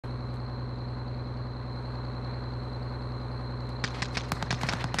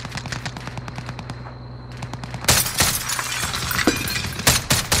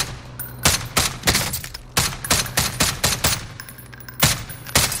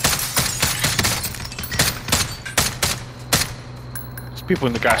people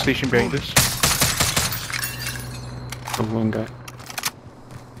in the gas station behind us. Oh, one guy.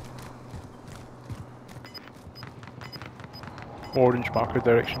 Orange marker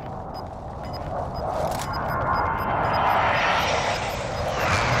direction.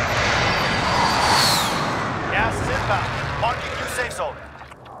 Gas is inbound. Marking new safe zone.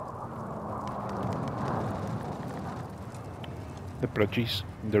 The bridges,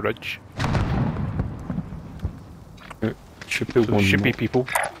 the ridge. Should be So one there should be more. people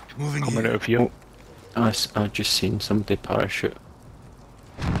coming out of here. Oh, I've just seen somebody parachute.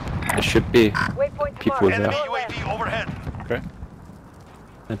 There should be people Enemy there UAV overhead. Okay.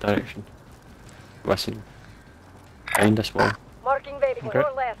 in the direction. Listen. Behind this wall. Marking vehicle, Okay.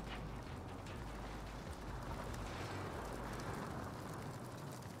 your left.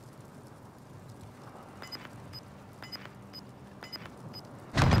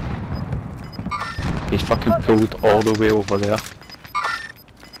 He's fucking pulled all the way over there.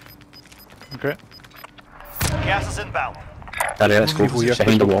 Okay. Gas is inbound. There, let's go. People here.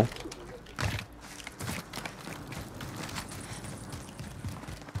 Behind the wall.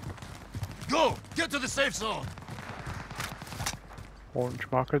 Go! Get to the safe zone! Orange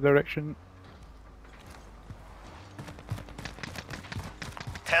marker direction.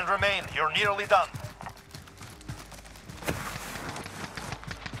 10 remain. You're nearly done.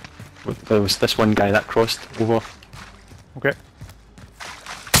 There was this one guy that crossed over. Okay.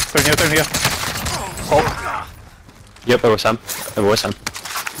 Down here, down here. Oh, Yep, it was him. It was him.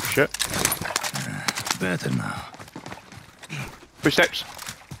 shit. Better now. Footsteps.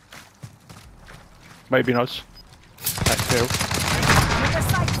 Might have been us. That's tail.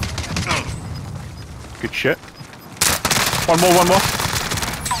 Good shit. One more, one more.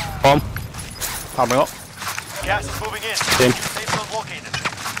 Bomb. Hammering up. Gas is moving in. Same. Safe zone located.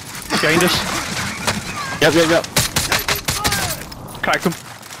 Behind us. Yep, yep, yep. Cracked him.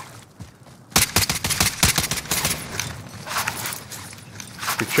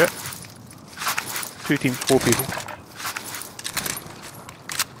 Good shit. 2 teams, 4 people.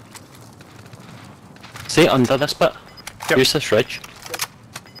 Stay under this bit. Yep. Use this ridge.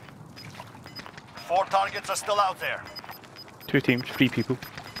 4 targets are still out there. 2 teams, 3 people.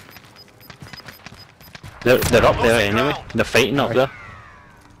 They're up there anyway. They're fighting up there.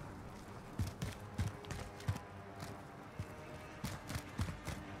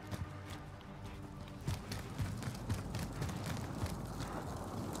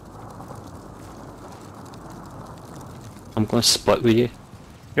 I'm going to split with you.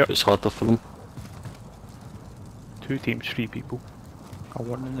 Yep. It's harder for them. 2 teams, 3 people. A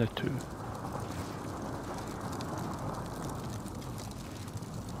 1 and a 2.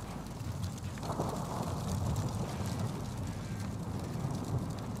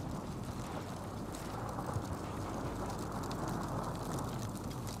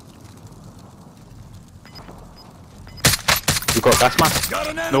 You got gas mask? Got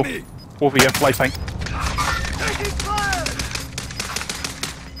an No. enemy! Over here, lifeline. Taking fire!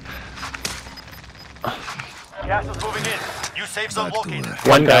 Gas is moving in. New safe zone Back to located. work.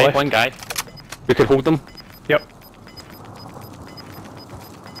 One guy, left. one guy. We could hold them. Yep.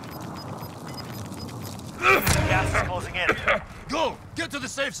 Gas is closing in. Go! Get to the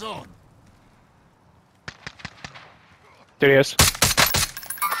safe zone! There he is.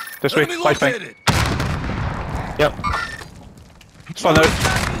 This way, Enemy lifeline. located! Yep. Stun out.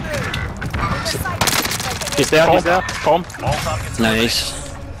 He's there, he's there. Tom. All targets Nice.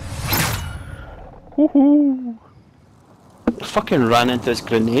 Woohoo. Fucking ran into his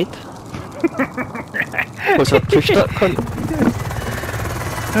grenade. Was I pushed it, cunt?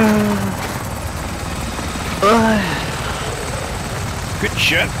 Good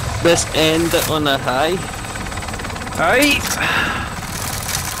shit. Let's end it on a high. Aye.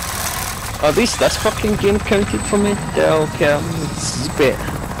 At least this fucking game counted for me. Del Kerm's bit.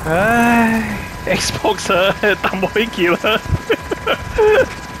 Aye. Xbox Damoy Killer.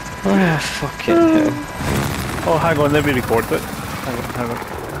 Ah, fucking hell. Oh, hang on, let me record it. Hang on.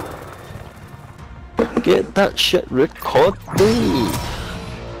 Get that shit recorded.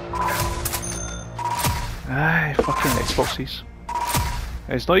 Aye, fucking Xboxes.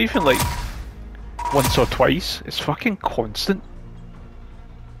 It's not even like once or twice, it's fucking constant.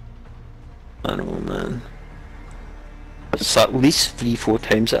 I know, man. It's at least 3-4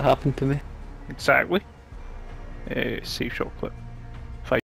 times it happened to me. Exactly. Safe shot clip.